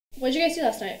What did you guys do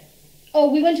last night? Oh,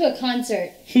 we went to a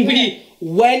concert. We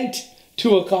went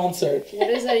to a concert. What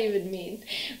does that even mean?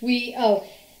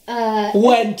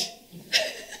 Went.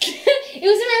 It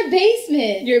was in our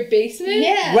basement. Your basement?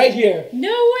 Yeah. Right here. No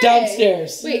way.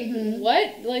 Downstairs. Wait,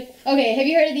 what? Like, Okay, have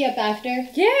you heard of the Up After?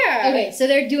 yeah. Okay, so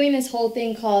they're doing this whole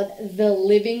thing called the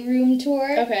Living Room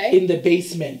Tour. Okay. In the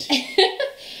basement.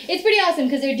 It's pretty awesome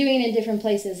because they're doing it in different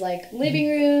places, like living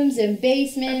rooms and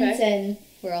basements and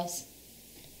where else?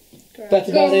 That's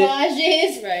about it.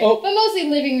 Garages. Right. Oh. But mostly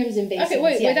living rooms and basements. Okay,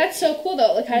 wait, yeah. that's so cool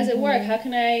though. Like, how does it work? How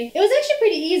can I? It was actually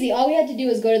pretty easy. All we had to do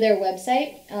was go to their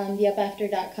website,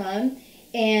 theupafter.com,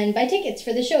 and buy tickets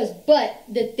for the shows. But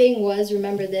the thing was,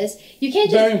 remember this, you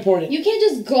can't just Very important. You can't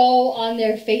just go on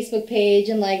their Facebook page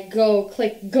and like go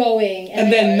click going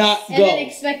And then not and go. then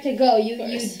expect to go. You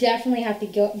course. definitely have to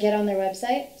get on their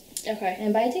website Okay.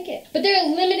 and buy a ticket. But there are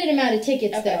a limited amount of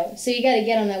tickets Okay. though, so you got to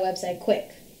get on that website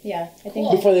quick. Yeah, I think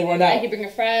Cool. Before they run I out. could bring a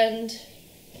friend.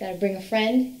 you got to bring a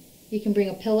friend. You can bring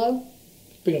a pillow.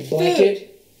 Bring a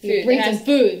blanket. You can Food. bring It some has-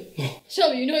 food.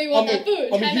 Shelby, you know you want I that food.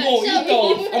 mean, you gonna eat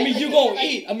though. I mean, you gonna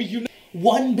eat. I mean, you.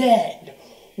 One band,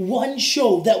 one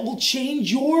show that will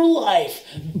change your life.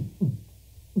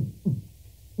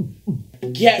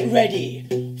 Get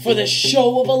ready for the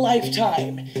show of a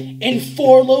lifetime in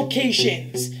 4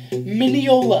 locations: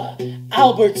 Mineola,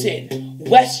 Albertson,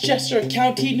 Westchester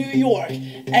County, New York,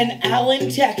 and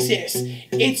Allen, Texas.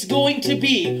 It's going to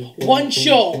be one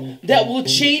show that will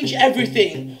change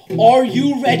everything. Are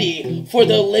you ready for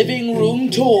the Living Room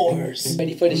Tours?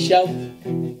 Ready for the show?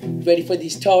 Ready for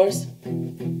these tours?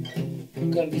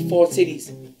 Gonna be 4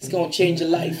 cities. It's gonna change your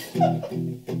life.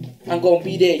 I'm gonna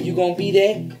be there. You gonna be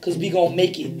there? Cause we gonna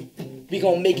make it. We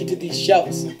gonna make it to these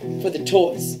shows for the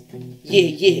tours.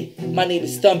 Yeah. My name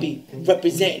is Stumpy,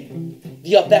 representing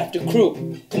the Up After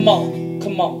crew. Come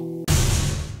on.